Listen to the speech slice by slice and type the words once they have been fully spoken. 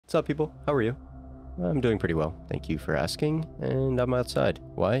What's up, people? How are you? I'm doing pretty well. Thank you for asking. And I'm outside.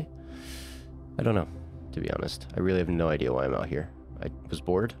 Why? I don't know, to be honest. I really have no idea why I'm out here. I was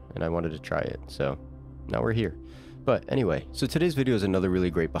bored and I wanted to try it. So now we're here. But anyway, so today's video is another really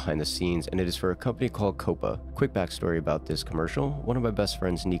great behind the scenes, and it is for a company called Copa. Quick backstory about this commercial. One of my best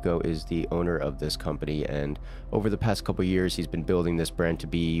friends, Nico, is the owner of this company, and over the past couple years, he's been building this brand to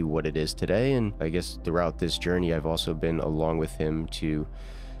be what it is today. And I guess throughout this journey, I've also been along with him to,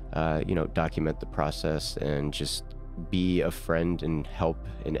 document the process and just be a friend and help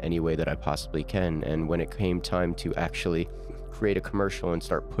in any way that I possibly can. And when it came time to actually create a commercial and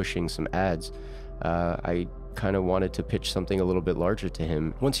start pushing some ads, I kind of wanted to pitch something a little bit larger to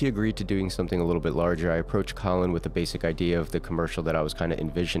him. Once he agreed to doing something a little bit larger, I approached Colin with a basic idea of the commercial that I was kind of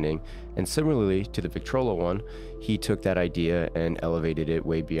envisioning. And similarly to the Victrola one, he took that idea and elevated it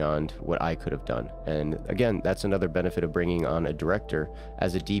way beyond what I could have done. And again, that's another benefit of bringing on a director.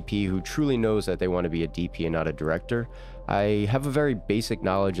 As a DP who truly knows that they want to be a DP and not a director, I have a very basic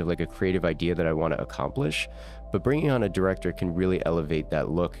knowledge of like a creative idea that I want to accomplish, but bringing on a director can really elevate that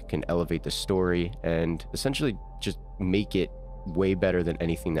look, can elevate the story, and essentially just make it way better than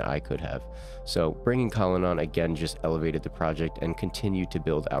anything that I could have. So bringing Colin on again just elevated the project and continued to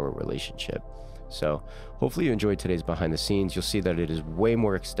build our relationship. So hopefully you enjoyed today's behind the scenes. You'll see that it is way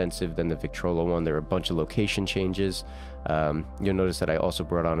more extensive than the Victrola one. There are a bunch of location changes. You'll notice that I also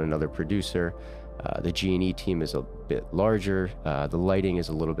brought on another producer. The G&E team is a bit larger. The lighting is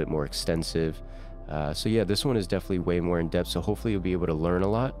a little bit more extensive. So yeah, this one is definitely way more in depth, so hopefully you'll be able to learn a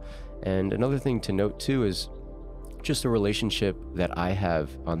lot. And another thing to note too is just the relationship that I have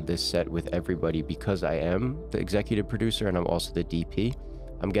on this set with everybody, because I am the executive producer and I'm also the DP.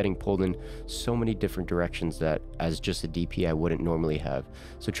 I'm getting pulled in so many different directions that as just a DP I wouldn't normally have.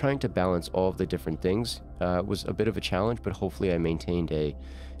 So trying to balance all of the different things was a bit of a challenge, but hopefully I maintained a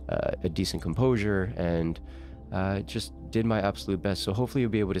decent composure and just did my absolute best. So hopefully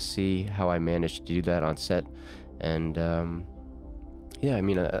you'll be able to see how I managed to do that on set. And yeah, I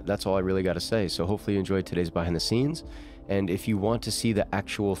mean, that's all I really got to say. So hopefully you enjoyed today's behind the scenes. And if you want to see the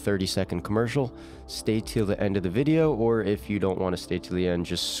actual 30-second commercial, stay till the end of the video. Or if you don't want to stay till the end,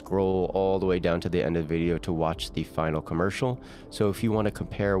 just scroll all the way down to the end of the video to watch the final commercial. So if you want to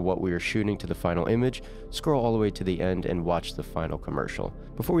compare what we are shooting to the final image, scroll all the way to the end and watch the final commercial.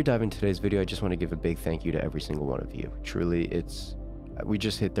 Before we dive into today's video, I just want to give a big thank you to every single one of you. Truly, we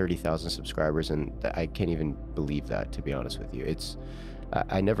just hit 30,000 subscribers, and I can't even believe that, to be honest with you.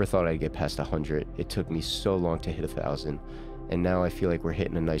 I never thought I'd get past 100. It took me so long to hit 1,000, and now I feel like we're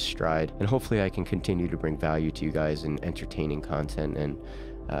hitting a nice stride, and hopefully I can continue to bring value to you guys in entertaining content, and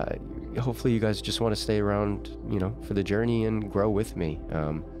hopefully you guys just want to stay around, for the journey and grow with me.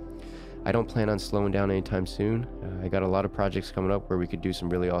 I don't plan on slowing down anytime soon. I got a lot of projects coming up where we could do some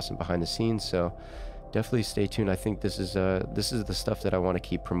really awesome behind the scenes, so definitely stay tuned. I think this is the stuff that I want to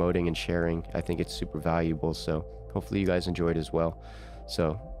keep promoting and sharing. I think it's super valuable, so hopefully you guys enjoyed as well.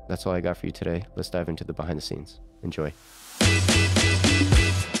 So that's all I got for you today. Let's dive into the behind the scenes. Enjoy.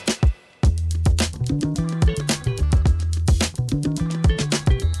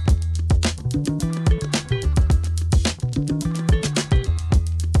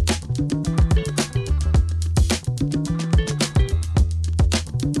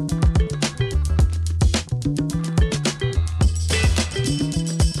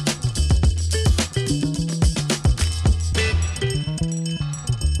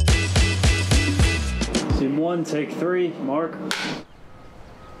 Take 3, Mark.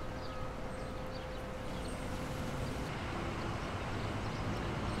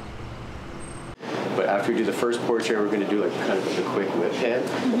 But after we do the first portrait, we're going to do like kind of like a quick whip pan.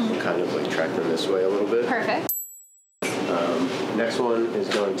 We'll kind of like track them this way a little bit. Perfect. Next one is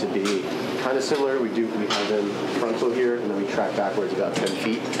going to be kind of similar. We have them frontal here, and then we track backwards about 10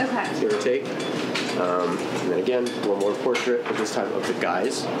 feet. Okay. Give or take. And then again, one more portrait, but this time of the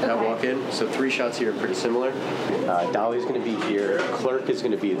guys that walk in. So 3 shots here are pretty similar. Dolly's going to be here. Clerk is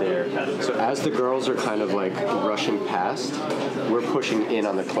going to be there. So as the girls are kind of like rushing past, we're pushing in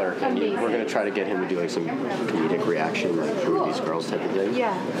on the clerk, and we're going to try to get him to do like some comedic reaction, like who are these girls type of thing.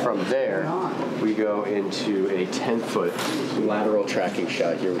 Yeah. From there, we go into a 10-foot lateral tracking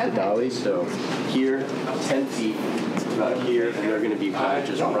shot here with the dolly. So here, 10 feet. About here, and they're going to be kind of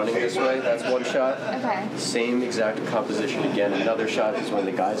just running this way. That's one shot. Okay. Same exact composition again. Another shot is when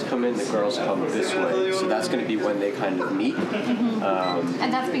the guys come in, the girls come this way. So that's going to be when they kind of meet.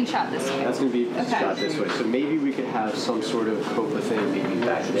 And that's being shot this way? That's going to be shot this way. So maybe we could have some sort of Copa thing maybe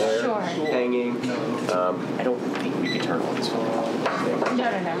back there, hanging. I don't think we could turn all this one off. No.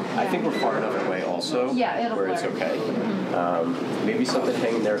 I think we're far enough away also where it's okay. Maybe something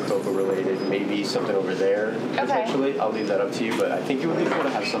hanging there, Copa related. Maybe something over there, potentially. I'll leave that up to you, but I think it would be cool to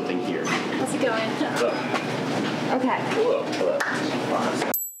have something here. How's it going? What's up? Okay. Hello. Hello.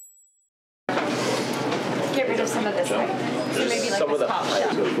 Get rid of some of this light. So maybe like some of the top height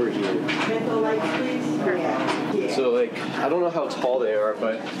shelf. over here. So like, I don't know how tall they are,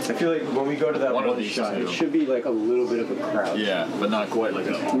 but I feel like when we go to that one shot, it should be like a little bit of a crowd. Yeah, but not quite like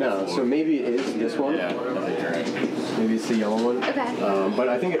a... No, so maybe it is this one. Yeah, I think you're right. Maybe it's the yellow one. Okay. But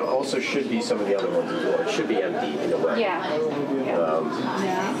I think it also should be some of the other ones as well. It should be empty in a way. Yeah.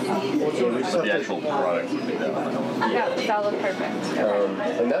 The actual product would be that one. Yeah, that'll look perfect.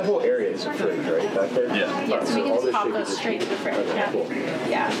 And that whole area is a fridge, right, back there? Yeah. Yeah, so we can all just this pop should be those straight to the fridge. Okay, Yeah. cool.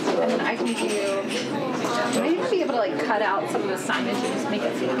 Yeah. And then I can do, maybe be able to like cut out some of the signage and just make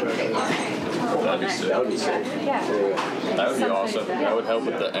it feel like a big one. That'd be sick. That would be sick. Yeah. That would be Something awesome. like that. That would help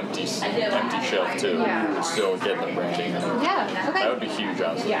with the empty shelf too. Yeah. And still get the branding. Yeah. Okay. That would be huge,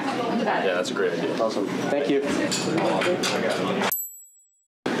 honestly. Yeah. You got it. Yeah, that's a great idea. Awesome. Thank you.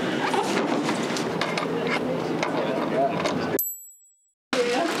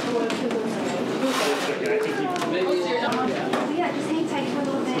 Yeah, just hang tight for a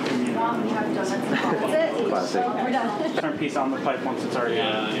little bit. We have donuts. That's it. Classic. We're done. Turn piece on the pipe once it's already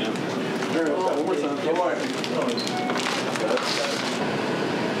on. Yeah.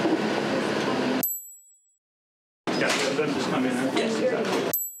 Them just come in there.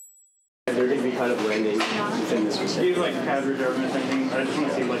 And they're going to be kind of landing within this Use vicinity. like cabbage or anything. I just want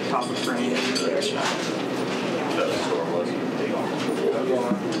to see like top of frame. Is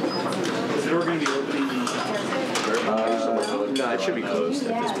the door going to be opening? No, it should be closed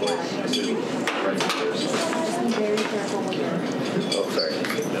at this point. Oh, sorry.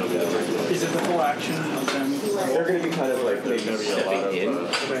 Is it the full action of them? They're going to be kind of like maybe stepping in.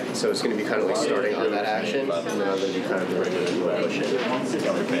 So it's going to be kind of like starting on that action, and then I'm going to be kind of ready to push it.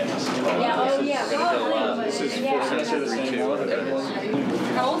 Yeah, oh yeah. This is 4 sensor 3 2.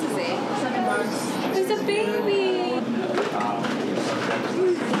 How old is he? 7 months. There's a baby.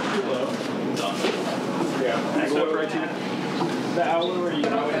 So right to the hour where you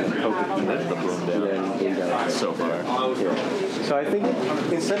know That's the boom down. So far. So I think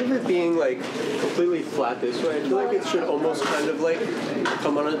instead of it being like completely flat this way, I feel like it should almost kind of like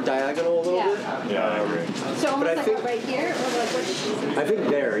come on a diagonal a little bit. Yeah, I agree. So almost I like think- right here, or like which? I think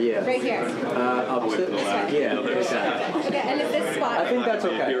there, yeah. Right here. Opposite? Yeah, exactly. Okay, and if this spot. I think that's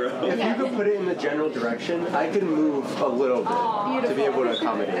okay. If you could put it in the general direction, I can move a little bit to be able to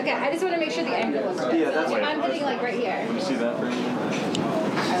accommodate. Okay, I just want to make sure the angle looks good. Yeah, that's So fine. I'm hitting like right here. You see that?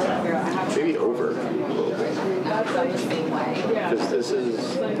 Maybe over. That's the same way. Because this is...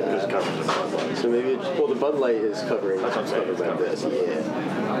 Just covers the Bud Light. So maybe it's... Well, the Bud Light is covering... That's what I'm saying, covered by this, yeah.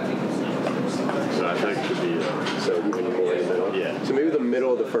 So I think it should be... So even more in the middle? Yeah. So maybe the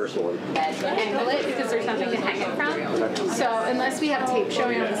middle of the first one. Angle it because there's nothing to hang it from. So unless we have tape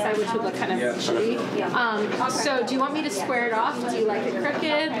showing on the side, which would look kind of shitty. So do you want me to square it off? Do you like it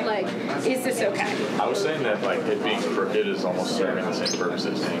crooked? Like, is this okay? I was saying that like it being crooked is almost serving the same purpose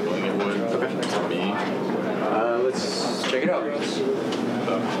as angling it would to me. Let's check it out.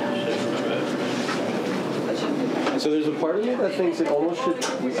 So there's a part of me that thinks it almost should...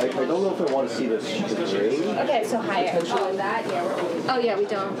 I don't know if I want to see this ring. Okay, so higher. Oh, that? Yeah. Oh, yeah, we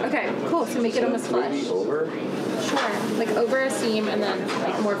don't. Okay, cool. So make it almost flush. Maybe over? Sure. Like over a seam and then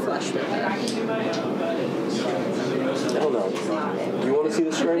like more flush with it. I don't know. Do you want to see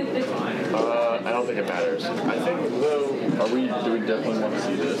the string? I don't think it matters. I think though, do we definitely want to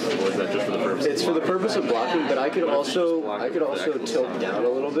see this, or is that just for the purpose? It's for the purpose of blocking, but I could also tilt down a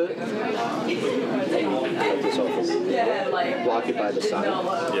little bit. Cut this off. Block it by the side.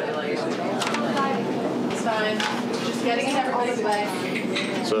 It's fine. Just getting it all the way.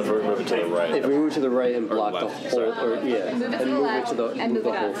 So if we move it to the right. If we move to the right and block the left, whole, sorry. or yeah, Move it to and the move left it to and move the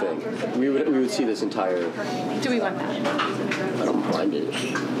it whole up. thing, we would see this entire. Do we want that? I don't mind it.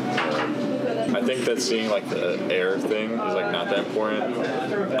 I think that seeing like the air thing is like not that important.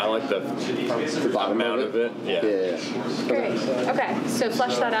 I like the bottom amount of it. Yeah. Yeah. Great. Okay, so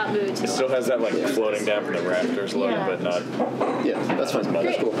flush that out, move it to It still has that like floating down from the rafters look, Yeah. but not. Yeah, that's fine.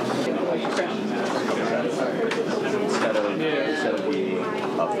 That's cool. Instead of being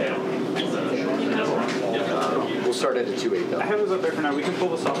up there. We'll start at a 2.8 though. I have those up there for now. We can pull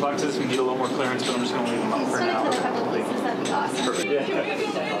the soft boxes if we need a little more clearance, but I'm just going to leave them up for now. Perfect. Yeah.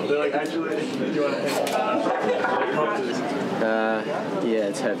 They're like, actually, do you want to yeah,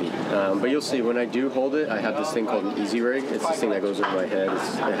 it's heavy. But you'll see, when I do hold it, I have this thing called an easy rig. It's this thing that goes over my head.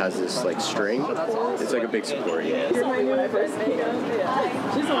 It has this, like, string. It's like a big support, yeah. It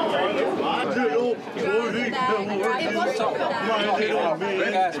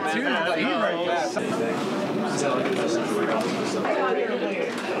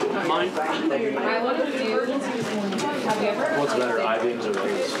What's better, I-beams or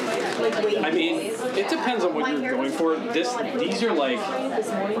rays? I mean, it depends on what you're going for. These are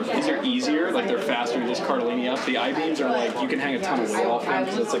easier, like they're faster, you just Cardellini up. The I-beams are like, you can hang a ton of weight off them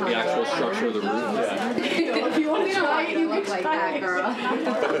because it's like the actual structure of the roof. Yeah. If you want to try it, you can like that, girl.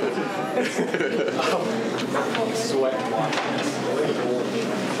 Sweat.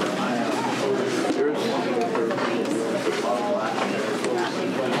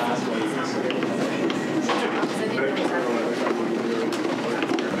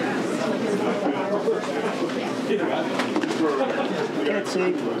 Can't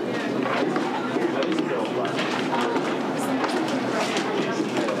see.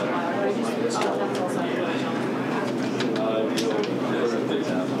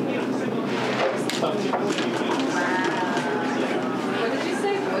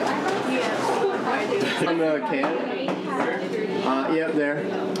 On the can? Yep, there.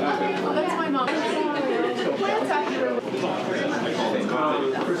 That's my mom.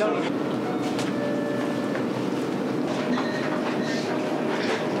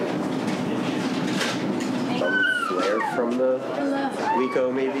 Flare from the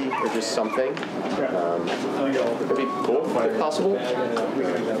Lico, maybe, or just something. Would be cool, if possible. I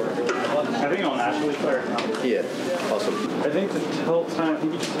think it'll naturally flare. Yeah, awesome. I think the tilt time, I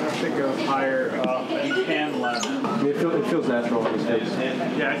think you just have to go higher up and can left. I mean, it feels natural on these days.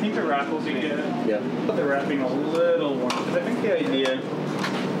 Yeah, I think the raffles you get, Yeah. they're wrapping a little warm. Because I think the idea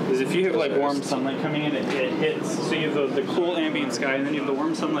is if you have like warm sunlight coming in, it hits. So you have the cool ambient sky, and then you have the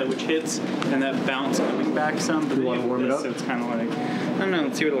warm sunlight which hits, and that bounce coming back some. But you want to warm it up? So it's kind of like, I don't know,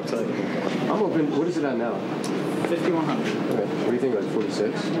 let's see what it looks like. I'm open. What is it at now? 5100. Okay. What do you think, like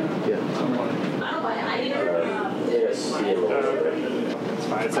 46? Yeah. Yes.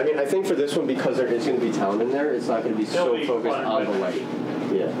 I mean, I think for this one, because there is going to be town in there, it's not going to be so focused on the light.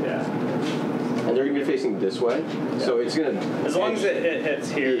 Yeah. Yeah. And they're going to be facing this way, so it's going to... As long as it hits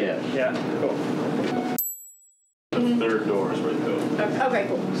here. Yeah. Yeah, cool. The third door is where it goes. Okay,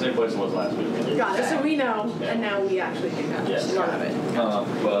 cool. Same place it was last week. Got it. So we know, and now we actually think that. Yes. None of it.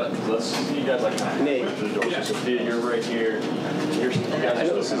 But let's see you guys like Nate. the door. So Sophia, you're right here. You guys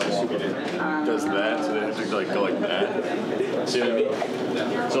are supposed to walk it in. Does that, so they have to like go like that. See what I mean?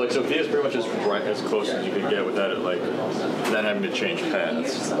 So like Sophia's pretty much right as close as you could get without it without having to change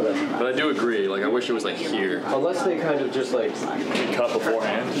paths. But I do agree. Like I wish it was like here. Unless they kind of just like... We cut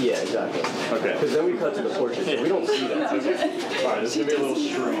beforehand. Yeah, exactly. Okay. Because then we cut to the portrait, so we don't see that. Alright, this is gonna be a little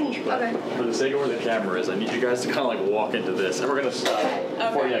strange, but for the sake of where the camera is, I need you guys to kind of like walk into this, and we're gonna stop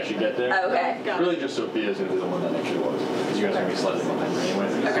before you actually get there. Okay. Really, just Sophia's gonna be the one that actually was, because you guys are gonna be slightly behind her anyway.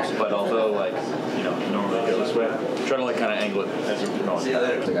 Okay. But although like normally go this way, try to like kind of angle it as you're going.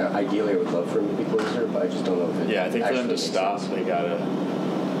 Like, ideally, I would love for him to be closer, but I just don't know if it Yeah, I think for them to actually stop, makes sense. they gotta.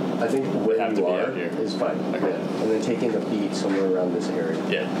 I think where have to you be are out here. is fine. Okay. Yeah. And then taking the beat somewhere around this area.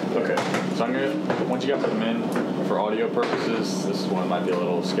 Yeah. Okay. So I'm gonna once you guys put them in for audio purposes, this one might be a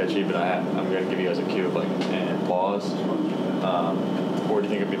little sketchy, but I'm gonna give you guys a cue of like and pause. Or do you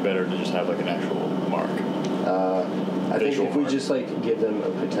think it'd be better to just have like an actual mark? I think Visual if we mark. just like give them a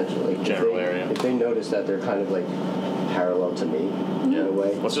potential like General area. If they notice that they're kind of like parallel to me in a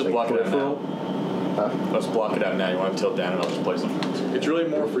way. Let's just like block it out peripheral. now. Let's block it out now. You want to tilt down and I'll just place them. It's really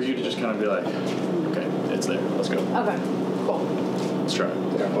more for you to just kind of be like, okay, it's there. Let's go. Okay, cool. Let's try it.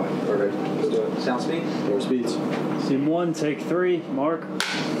 Yeah, fine. Perfect. Let's do it. Sound speed? More speeds. Scene 1, take 3, mark.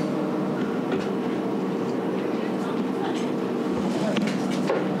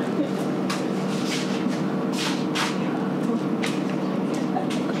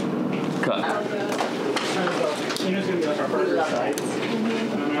 Cut. Gina's gonna be like our harder side. I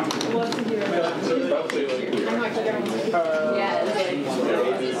don't know. Love to hear it. I'm not kidding.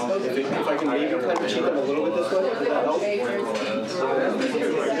 If I can maybe kind of cheat them a little bit this way, does that help?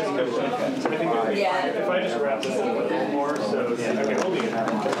 If I just wrap this a little bit more, so okay, holding it.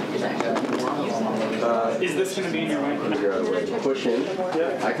 Is this going to be in your way? You're push in,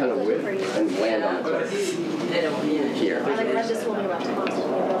 I kind of whip and land on the clip. Here. I read this woman about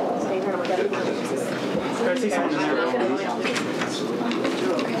I see someone in there.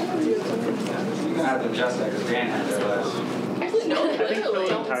 I have to adjust that because Dan had there last. Actually, no,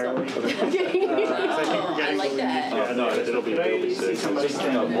 don't entirely. I think we're I getting like that. Yeah, no, it'll be sick. somebody Do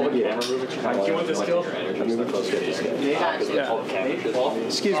you want this skill?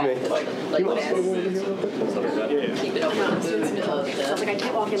 Excuse me. Like keep it open in the middle of the. Like I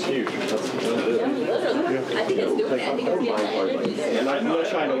can't walk in. Huge. Literally. I think it's doing it. I think it's getting it. I'm not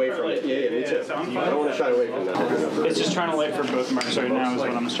shying away from it. Yeah, me too. I don't want to shy away from that. It's just trying to light for both marks right now is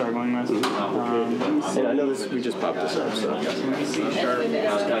what I'm struggling with. And I know this. We just popped this up, so. I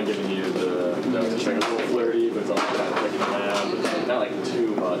was kind of giving you the check a little flirty, but it's also kind of like lab. Not like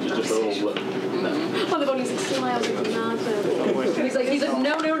too much, it's just a little. On the phone, he's like, still I was like, not the... He's like,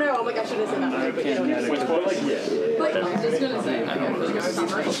 no. I'm like, I should have said that. Like, I'm just gonna say.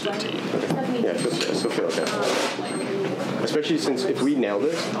 Yeah, I still feel okay. Especially since if we nail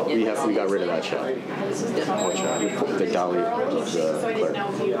this, we got rid of that shot. One shot. The dolly of the clerk.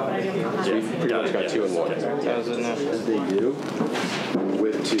 So we pretty much got 2 and 1. As they do,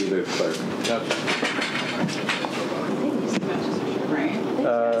 with to the clerk.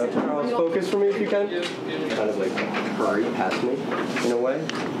 Charles, focus for me if you can. Kind of like hurry past me in a way, and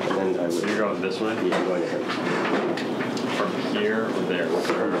then I would. You're going this way? Yeah, I'm going to him. From here or there?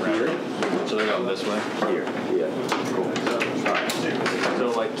 From here. So they're going this way? Here. Yeah. Cool. Alright. So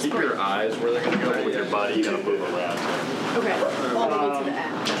like keep your eyes where they're gonna go, but with your body you gotta move around. Okay. All the way to the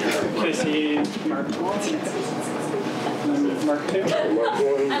app. Can I see Mark 1? Mark 2? Mark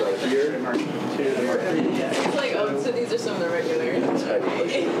 1 right here. Mark 2, the Mark 3. It's like, oh, so these are some of the regular. I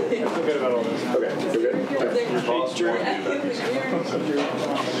feel good about all this. Okay, you're good.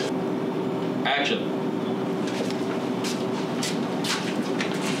 Action.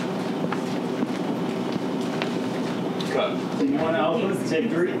 Cut. One alpha, take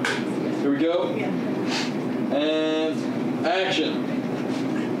 3. Here we go. And action.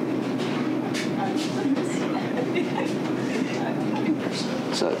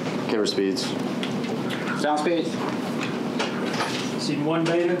 Set. Camera speeds. Sound speed. Scene 1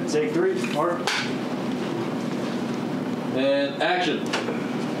 beta, take 3. Mark. And action.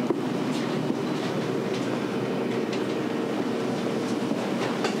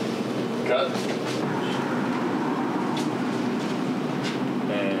 Cut.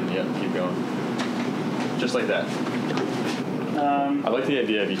 And yeah, keep going. Just like that. I like the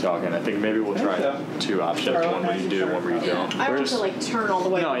idea of you talking. I think maybe we'll try 2 options. One where you do, one where you don't. I want to like turn all the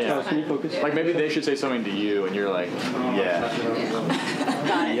way. No, yeah. Can you focus? Like maybe they should say something to you, and you're like, yeah.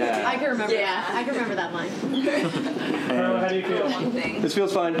 Got it. Yeah. I can remember. Yeah. That. I can remember that line. How do you feel? One thing. This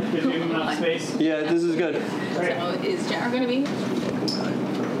feels fine. Gives you enough space? Yeah, this is good. So is Jar going to be?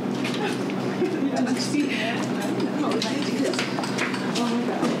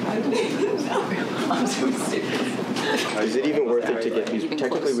 I'm so serious. Is it even worth it to get these?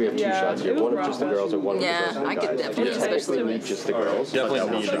 Technically, we have 2 shots here. One of just the girls and one of the girls. Yeah, I could definitely, Technically especially need just the girls.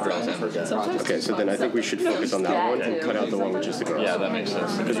 Definitely need the girls. Okay, so then I think we should focus on that one and cut out the one with just the girls. Yeah, that makes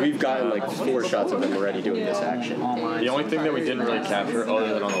sense. Because we've gotten like 4 shots of them already doing this action. The only thing that we didn't really capture,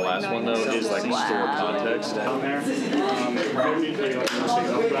 other than on the last one though, is like store context. Down there.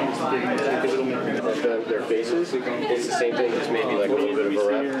 Their faces, it's the same thing. It's maybe like a little bit of a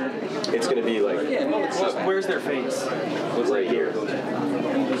rep. It's going to be like Where's their face? right here.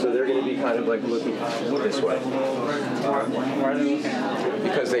 So they're going to be kind of like looking this way. Why are they looking?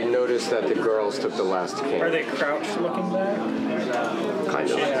 Because they noticed that the girls took the last Are camera. they crouched looking back?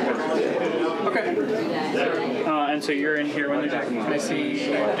 Kind of. Yeah. Okay. And so you're in here when they're talking. Can I see you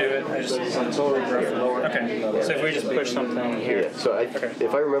do it? I just okay. So if we just push something here. Yeah. So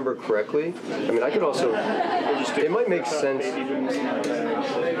if I remember correctly, I mean, I could also. It might make sense.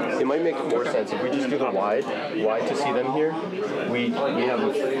 It might make more sense if we just do the wide to see them here. We have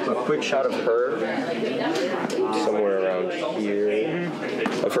a quick shot of her somewhere around here,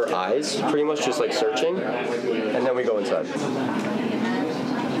 of her eyes, pretty much just like searching, and then we go inside.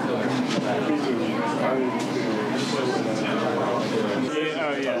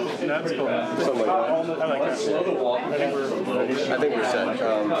 Oh yeah, that's cool. Something like that. I like that. I think we're set. I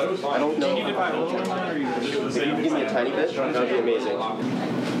don't know. If you can give me a tiny bit, that would be amazing.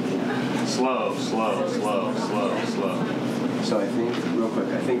 Slow. So I think, real quick,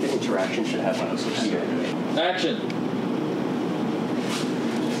 I think the interaction should happen here. Action.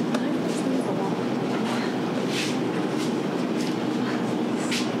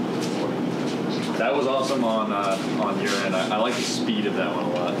 That was awesome on your end. I like the speed of that one a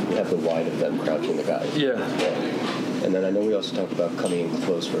lot. We have the wide of them crouching the guys. Yeah. And then I know we also talked about coming in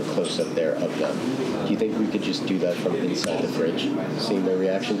close for a close-up there of them. Do you think we could just do that from inside the fridge, seeing their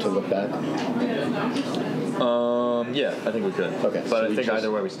reaction to look back? Yeah, I think we could. Okay, But so I we think just-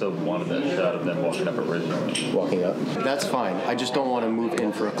 either way, we still wanted that shot of them walking up originally. Walking up. That's fine. I just don't want to move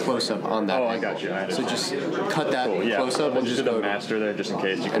in for a close-up on that Oh, I angle. got you. I So understand. just cut that Cool, yeah. close-up We'll and just just do the go, master there just in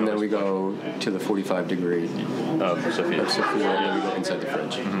case. You can and then always we go to the 45-degree for Sophia. of Sophia, and then we go inside the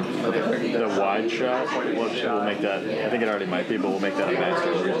fridge. Okay. The wide shot, we'll make that, I think it already might be, but we'll make that a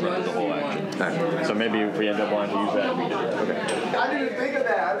master where we just run through the whole action. Alright. So maybe if we end up wanting to use that, we do it. Okay. I didn't think of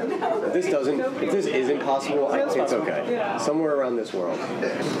that. If this isn't possible, it's okay. Somewhere around this world.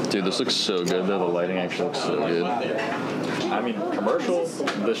 Dude, this looks so good though. The lighting actually looks so good. I mean, commercial,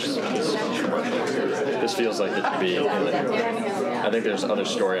 this feels like it could be. I think there's other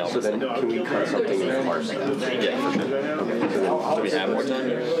story So elements. then, can we cut something with Carsten? Yeah, for sure. Okay. Do we have more time?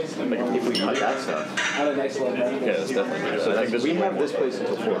 Like, If we cut that stuff. Had a nice little man. yeah, that's definitely good. So I think this We is have this place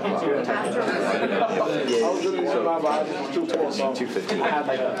until 4 o'clock. I was looking at my body, it's too close. 2:15.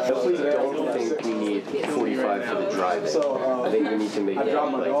 I definitely don't think we need 45 for the drive. I think we need to make it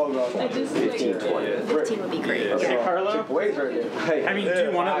like 15, 20. 15 would be great. Hey, Carlo? Wait right there. Hey. I mean, do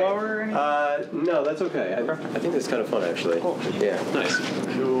you want it lower or anything? No, that's okay. I think that's kind of fun, actually. Yeah. nice.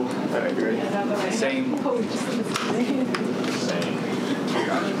 Cool. All right, great. Same.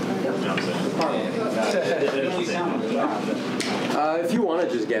 If you want to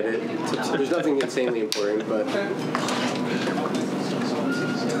just get it, there's nothing insanely important, but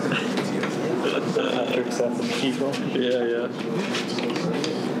Yeah.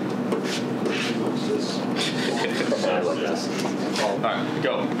 All right,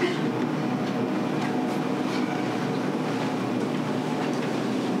 go.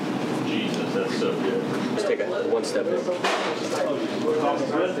 Jesus, that's so good. just take one step in.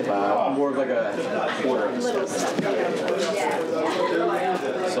 More of like a quarter of a step.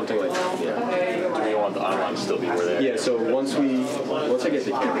 Something like that, yeah. Do we want the online to still be where they are? Yeah, so once I get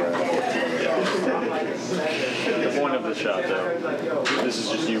the camera out. The point of the shot, though, this is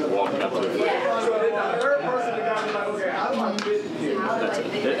just you walking up to the That's it.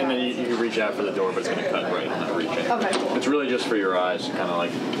 And then you reach out for the door, but it's going to cut right on that reach in. Okay. It's really just for your eyes to kind of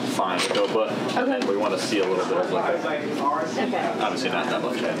like find the go, but and then we want to see a little bit of like, obviously not that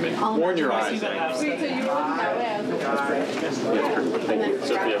much, but warn your eyes. Wait, so you want that way? Thank you.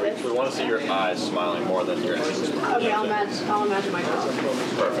 So yeah, we want to see your eyes smiling more than your eyes smiling. Okay, I'll imagine myself.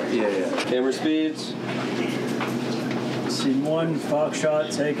 Perfect. Yeah. Camera speeds. Scene one,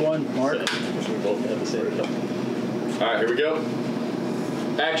 Foxtrot, take one, mark. Both at the same time. All right, here we go.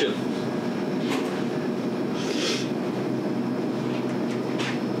 Action.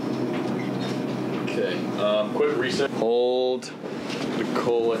 Okay. Quick reset. Hold the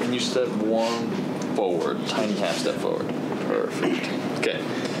cola. Can you step one forward? Tiny half step forward. Perfect. Okay.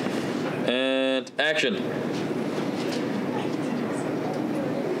 And action.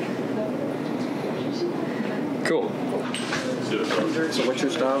 Cool. So what's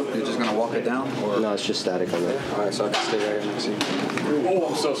your style? You're just gonna walk it down, or? No, it's just static on there. All right, so I can stay right here and see. Oh,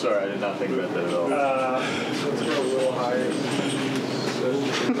 I'm so sorry. I did not think about that at all. Let's go a little higher.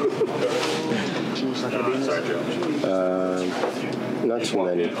 Sorry, Joe. Not too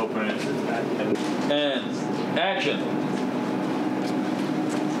many. Open it. And action.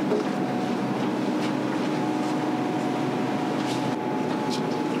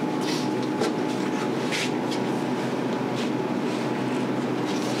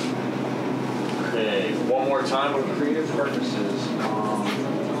 Okay, one more time with creative purposes.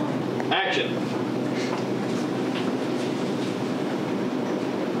 Action.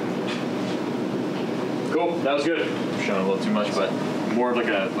 Cool, that was good. I'm showing a little too much, but more of like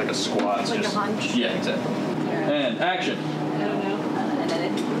a squat. Like a hunch? Yeah, exactly. And action. I don't know.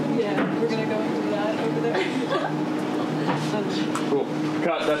 Yeah, we're gonna go and do that over there. Cool.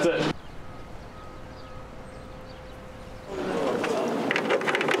 Cut, that's it.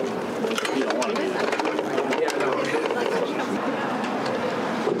 You don't want to do that.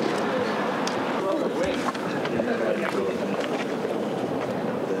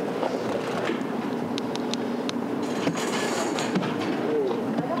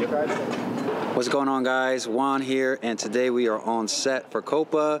 What's going on, guys? Juan here, and today we are on set for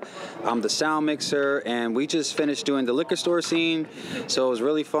Copa. I'm the sound mixer, and we just finished doing the liquor store scene, so it was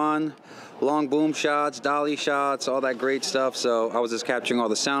really fun. Long boom shots, dolly shots, all that great stuff. So I was just capturing all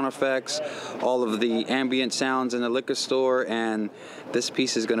the sound effects, all of the ambient sounds in the liquor store, and this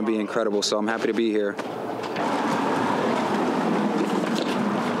piece is going to be incredible, so I'm happy to be here.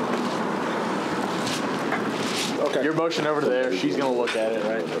 Okay. You're motioning over to there. She's gonna look at it,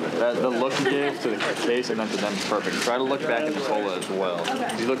 right? The look you gave to the case and then to them is perfect. Try to look back at the cola as well.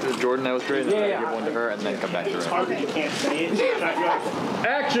 You looked at Jordan, that was great. And then give one to her, and then come back to her. You can't say it.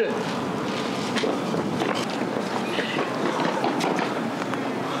 Action!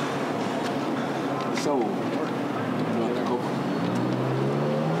 So,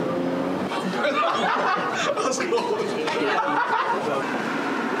 let's go.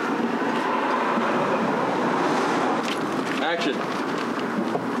 Action.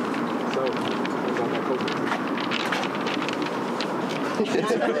 So,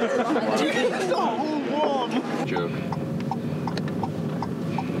 joke.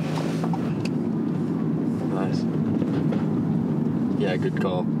 Nice. Yeah, good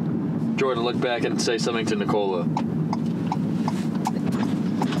call. Jordan, look back and say something to Nicola.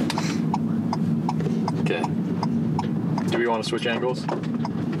 Okay. Do we want to switch angles?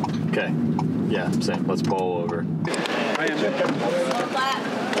 Okay. Yeah, same. Let's pull over.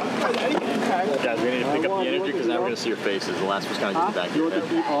 Guys, we need to pick up the energy because now we're going to see your faces. The last one's kind of getting back in your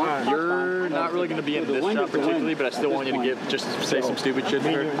head. You're not really going to be in this shot particularly, but I still want you to just say some stupid shit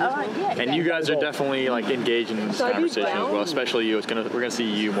to her. And you guys are definitely like engaged in this conversation as well, especially you. We're going to see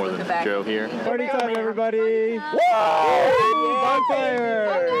you more than Joe here. Party time, everybody! Whoa!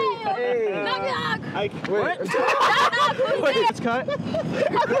 Bonfire! Hey. Knock, knock! Wait, it's cut?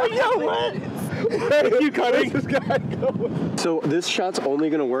 Yo, what? Where are you cutting? This guy going? So this shot's only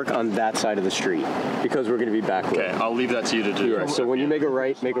going to work on that side of the street because we're going to be backlit. Okay, I'll leave that to you to do. Right, so when you make a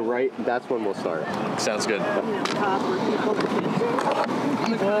right, that's when we'll start. Sounds good.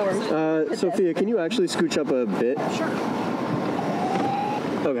 Sophia, can you actually scooch up a bit? Sure.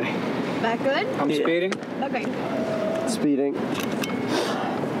 Okay. That good? I'm speeding. Okay. Speeding.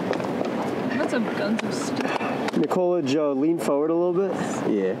 That's some guns of steel. Nicola, Joe, lean forward a little bit.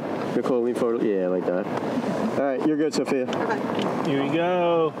 Yeah. Nicola, lean forward. Yeah, like that. All right, you're good, Sophia. Okay. Here we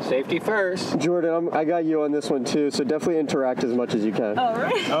go. Safety first. Jordan, I got you on this one too, so definitely interact as much as you can. All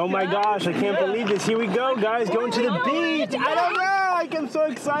right. Oh my gosh, I can't believe this. Here we go, guys, going to the beach. I don't know. I'm so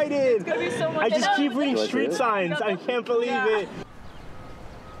excited. It's gonna be so much I just fun. keep reading street signs. I can't believe it.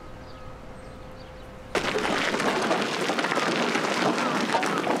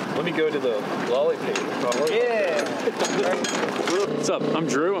 Let me go to the lolly page. Yeah. What's up? I'm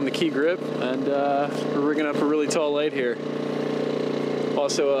Drew. I'm the key grip, and we're rigging up a really tall light here.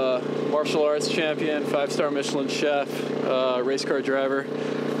 Also a martial arts champion, 5-star Michelin chef, race car driver.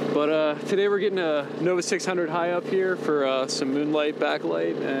 But today we're getting a Nova 600 high up here for some moonlight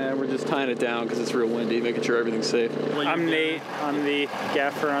backlight, and we're just tying it down because it's real windy, making sure everything's safe. I'm Nate. I'm the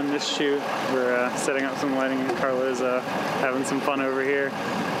gaffer on this shoot. We're setting up some lighting. Carlo's having some fun over here.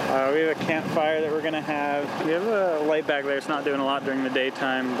 We have a campfire that we're gonna have. We have a light back there. It's not doing a lot during the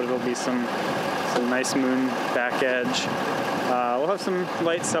daytime, but it'll be some nice moon back edge. We'll have some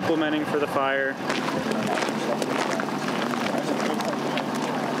light supplementing for the fire.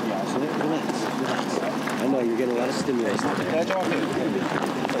 I know you're getting a lot of stimulation today. Are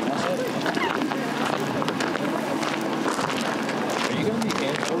you going to be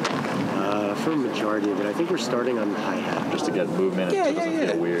handful? For a majority of it, I think we're starting on the hi-hat. Just to get movement and so it doesn't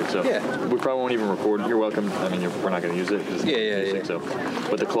feel weird. So we probably won't even record. You're welcome. I mean, we're not going to use it because it's music. So,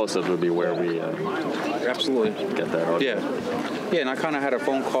 but the close-ups would be where we Absolutely get that audio. Yeah, and I kind of had a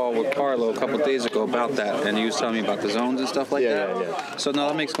phone call with Carlo a couple of days ago about that, and he was telling me about the zones and stuff like that. Yeah. So no,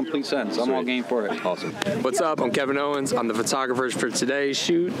 that makes complete sense. I'm all game for it. Awesome. What's up? I'm Kevin Owens. I'm the photographer for today's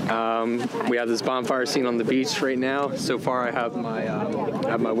shoot. We have this bonfire scene on the beach right now. So far, I have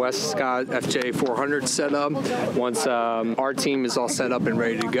my West Scott FJ 400 set up. Once our team is all set up and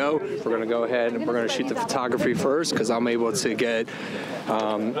ready to go, we're going to go ahead and we're going to shoot the photography first because I'm able to get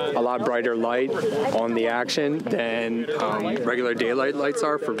a lot brighter light on the action than regular daylight lights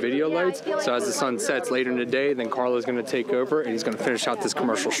are for video lights. So as the sun sets later in the day, then Carlo's going to take over and he's going to finish out this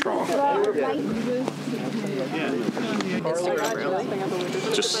commercial strong.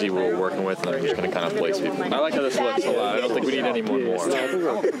 Just see what we're working with, and I'm just going to kind of place people. I like how this looks a lot. I don't think we need any more. You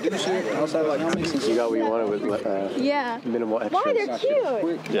got what you wanted with minimal extras. Why? They're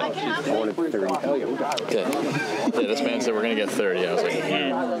cute. Yeah. I wanted 30. Okay. Yeah, this man said we're going to get 30. I was like,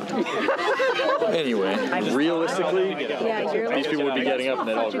 Anyway, realistically, these people would be getting up and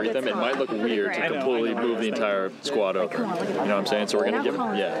they'd all greet them. It might look weird to completely move the entire squad over. You know what I'm saying? So we're going to give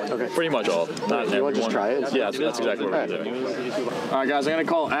them, pretty much all. Not You want to just try it? Yeah, that's exactly what we're doing. All right, guys, I'm going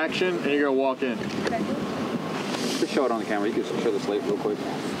to call action, and you're going to walk in. Just show it on the camera. You can show the slate real quick.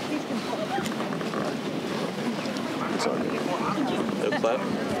 Sorry. It's left?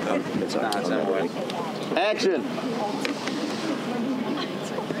 It's all right. It's not right. Action!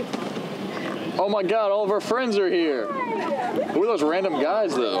 Oh my God, all of our friends are here. Who are those random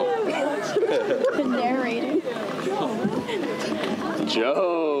guys, though? Narrating.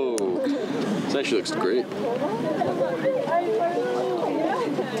 Joe! This actually looks great.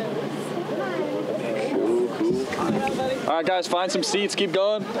 Cool. All right, guys, find some seats. Keep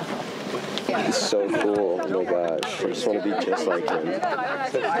going. He's so cool. Oh my gosh. I just want to be just like him. You know?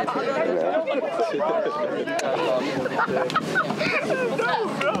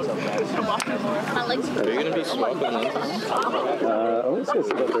 Are you going to be swapping those? I'm just going to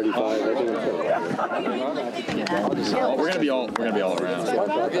sit at 35. I think it's We're gonna be all around.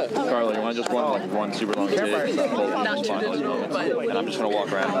 Carly, you want to just run one super long take? And I'm just gonna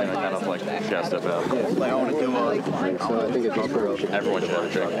walk around and kind of like gas stuff out. so I think it's just Everyone should have a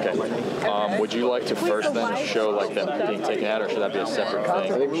drink. Okay. Would you like to first then show like them being taken out, or should that be a separate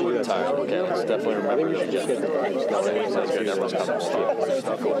thing? I think we should do that. Okay, let's definitely remember. Sounds good. Everyone's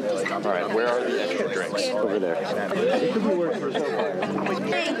coming. All right, where are the extra drinks? Over there.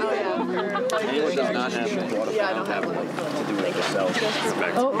 Anyone does not have one. Yeah, I don't have one.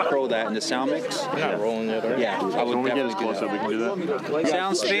 Throw that in the sound mix. We're not rolling it. Yeah, I would When we get as definitely close do up, we can do that.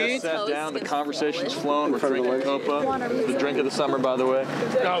 Sound speed. Sat down, the conversation's flown. We're drinking Copa, the drink of the summer, by the way.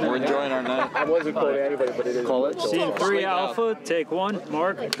 We're enjoying our night. I wasn't quoting anybody, but it is. Call it. Scene 3 Alpha, take 1,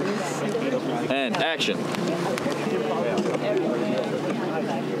 Mark. And action.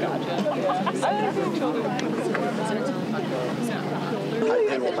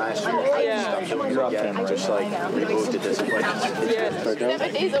 You're off camera. Just like removed it this way.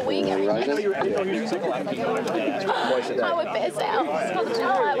 7 days a week. I would pass out.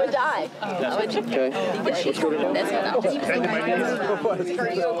 I would die. I would. Okay. Let's go to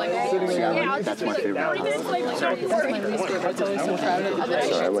That's my favorite. Sorry,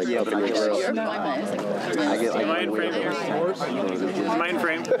 I'm like up in your grill. I get like Mind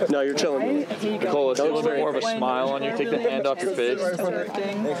frame. No, you're chilling. Nicole, see a little bit more of a smile on you. Take the hand off your face.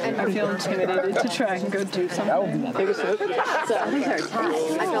 I feel intimidated to try and go do something. Take a sip.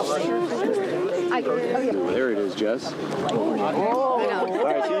 There it is, Jess. All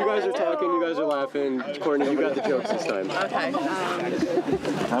right, so you guys are talking, you guys are laughing. Courtney, you got the jokes this time. Okay.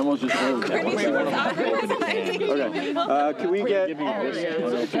 I almost just wrote that. Okay. Can we get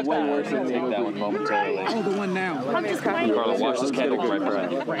It's way worse than take that one momentarily. Oh, the one now. Carla, watch this candle right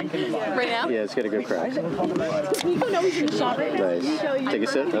behind you. Right now? Yeah, it's got a good crack. You know he's in the shop right now. Nice. Take a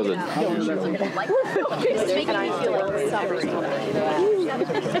sip. That was it. It's making me feel like summer.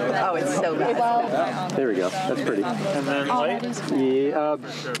 Oh, it's so good. There we go. That's pretty. And then light. Yeah,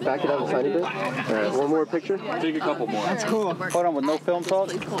 back it up a tiny bit. All right, one more picture. Take a couple more. That's cool. Hold on, with no film talk.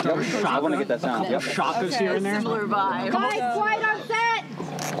 I want to get that sound. Yep. Chakras here and there. Similar vibe. Guys, quiet on set!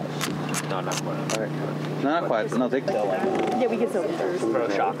 No, not quite. All right. No, not quite. No, take that. Yeah, we can still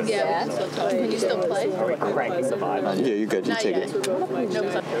Yeah, can you still play? Yeah, you're good. You take it.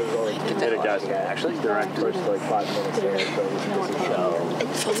 Hit it, guys. Actually, direct first like 5 minutes there.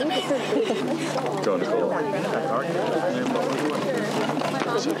 Go, Nicole.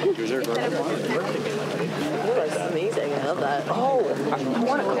 That's amazing. I love that. Oh,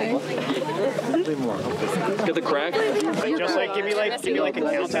 Get the crack. Just like give me like a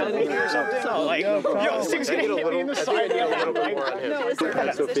countdown or something. Like, yo, this thing's gonna hit me in the side.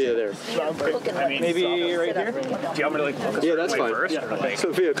 Sophia there. I mean, maybe right here. Do you want me to like focus? Yeah, that's fine. First?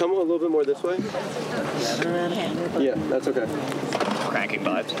 Sophia, come a little bit more this way. Yeah, that's okay. Cranking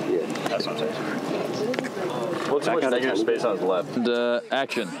vibes. Yeah. That's what I'm saying. What's too much negative space on his left? And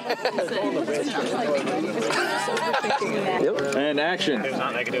action. Yep. And action. It's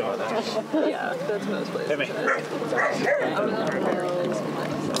not negative on that. Yeah, that's what I was playing. Hit me.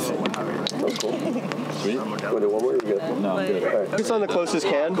 That's cool. Sweet. Want to do one more? You're good. No, I'm good. All right. It's on the closest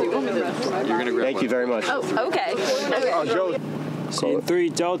can. You're gonna grab Thank you very much. Oh, okay. Oh, Joe. Scene 3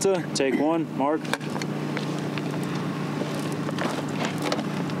 Delta, take 1, Mark.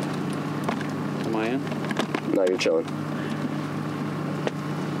 Am I in? No, you're chilling.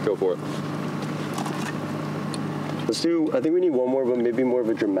 Go for it. Let's do, I think we need one more, but maybe more of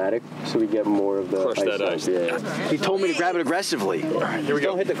a dramatic, so we get more of the Crush that ice. Yeah. He told me to grab it aggressively. All right, here we go.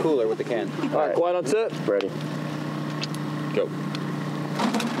 Don't hit the cooler with the can. All right, Quiet on set. ready. Go.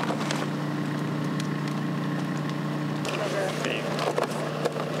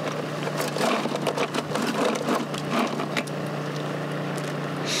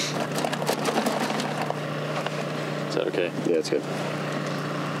 Is that okay? Yeah, it's good.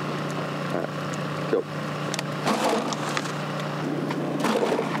 All right, go.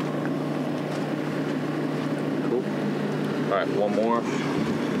 Cool. All right, one more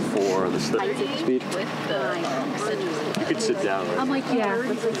for the slip. Speed. With the You could sit down. Right? I'm like, yeah.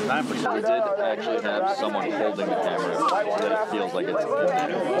 9%. I did actually have someone holding the camera that it feels like it's in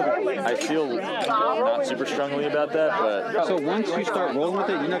there. I feel not super strongly about that, but... So once you start rolling with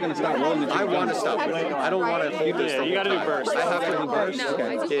it, you're not going to stop rolling until I want to stop it. I don't want to keep this. Yeah, you got to do burst. I have to do burst.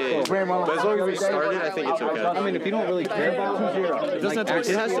 Okay. Yeah. But as long as we started, I think it's okay. I mean, if you don't really care about it, it doesn't have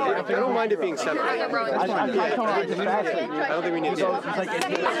to. It has to be. I don't mind it being separate. I don't think we need to.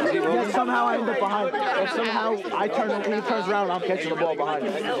 Somehow I end up behind. Or somehow I turn and he turns around and I'm catching the ball behind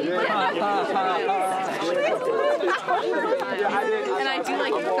him. And I do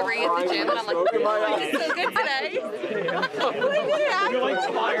like 3 at the gym, and I'm like, oh, it's so good today. You're like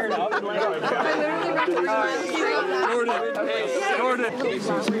fired up. Jordan.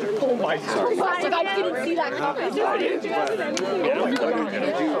 Oh my God. I didn't see that coming.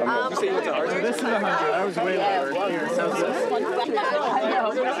 This is 100. I was way lower here. So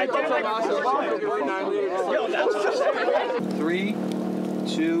 3,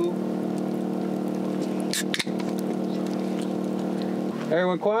 2.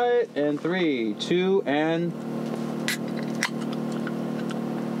 Everyone quiet, and 3, 2, and...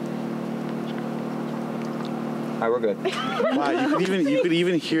 All right, we're good. Wow, you could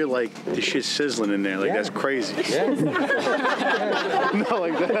even hear like the shit sizzling in there. Like that's crazy. Yeah. Not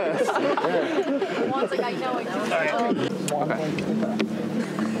like that. Juan's like, I know. Okay.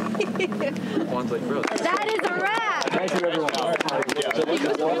 Juan's like, bro. That is a wrap. Thank you, everyone.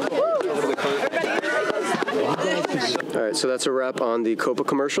 All right, so that's a wrap on the Copa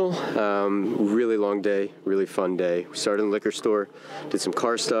commercial. Really long day, really fun day. We started in the liquor store, did some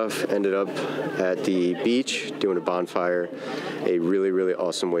car stuff, ended up at the beach doing a bonfire. A really, really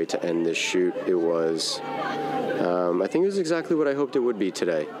awesome way to end this shoot. It was, I think it was exactly what I hoped it would be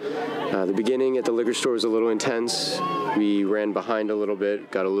today. The beginning at the liquor store was a little intense. We ran behind a little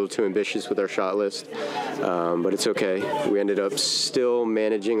bit, got a little too ambitious with our shot list, but it's okay. We ended up still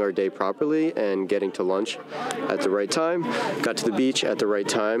managing our day properly and getting to lunch at the right time. Got to the beach at the right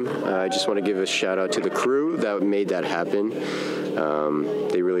time. I just want to give a shout out to the crew that made that happen.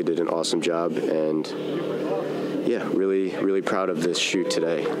 They really did an awesome job, and yeah, really, really proud of this shoot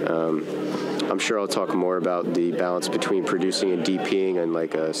today. I'm sure I'll talk more about the balance between producing and DPing in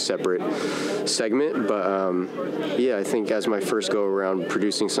like a separate segment, but yeah, I think as my first go around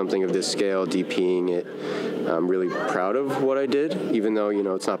producing something of this scale, DPing it, I'm really proud of what I did, even though, you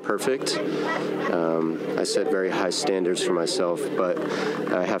know, it's not perfect. I set very high standards for myself, but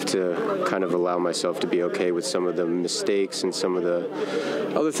I have to kind of allow myself to be okay with some of the mistakes and some of the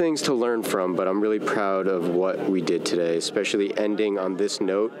other things to learn from, but I'm really proud of what we did today, especially ending on this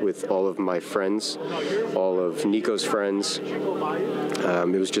note with all of my friends, all of Nico's friends.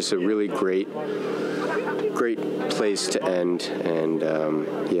 It was just a really great place to end, and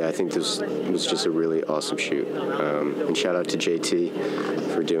yeah, I think this was just a really awesome shoot. And shout out to JT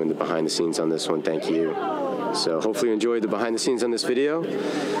for doing the behind the scenes on this one. Thank you. So hopefully you enjoyed the behind the scenes on this video.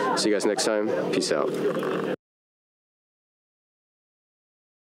 See you guys next time. Peace out.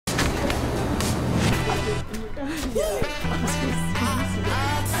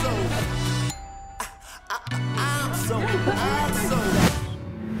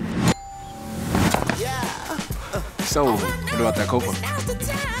 So, what about that Copa?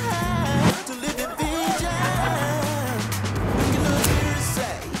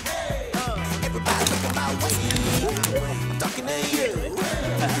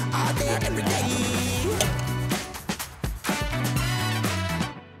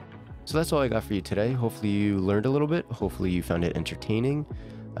 So that's all I got for you today. Hopefully you learned a little bit. Hopefully you found it entertaining.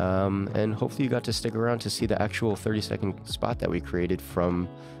 And hopefully you got to stick around to see the actual 30-second spot that we created from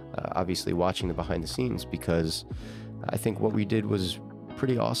obviously watching the behind the scenes, because I think what we did was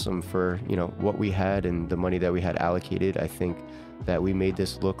pretty awesome for, you know, what we had and the money that we had allocated. I think that we made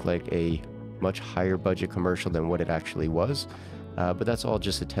this look like a much higher budget commercial than what it actually was. But that's all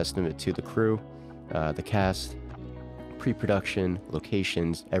just a testament to the crew, the cast, pre-production,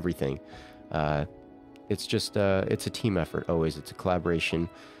 locations, everything. It's just, it's a team effort always. It's a collaboration,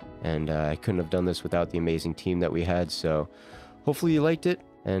 and I couldn't have done this without the amazing team that we had. So hopefully you liked it,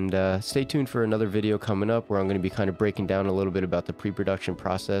 and stay tuned for another video coming up where I'm going to be kind of breaking down a little bit about the pre-production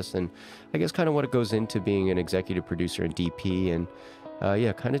process, and I guess kind of what it goes into being an executive producer and DP, and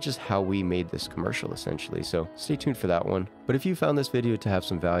yeah, kind of just how we made this commercial essentially. So stay tuned for that one. But if you found this video to have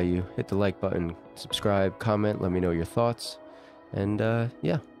some value, hit the like button, subscribe, comment, let me know your thoughts, and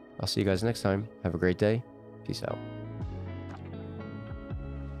yeah, I'll see you guys next time. Have a great day. Peace out.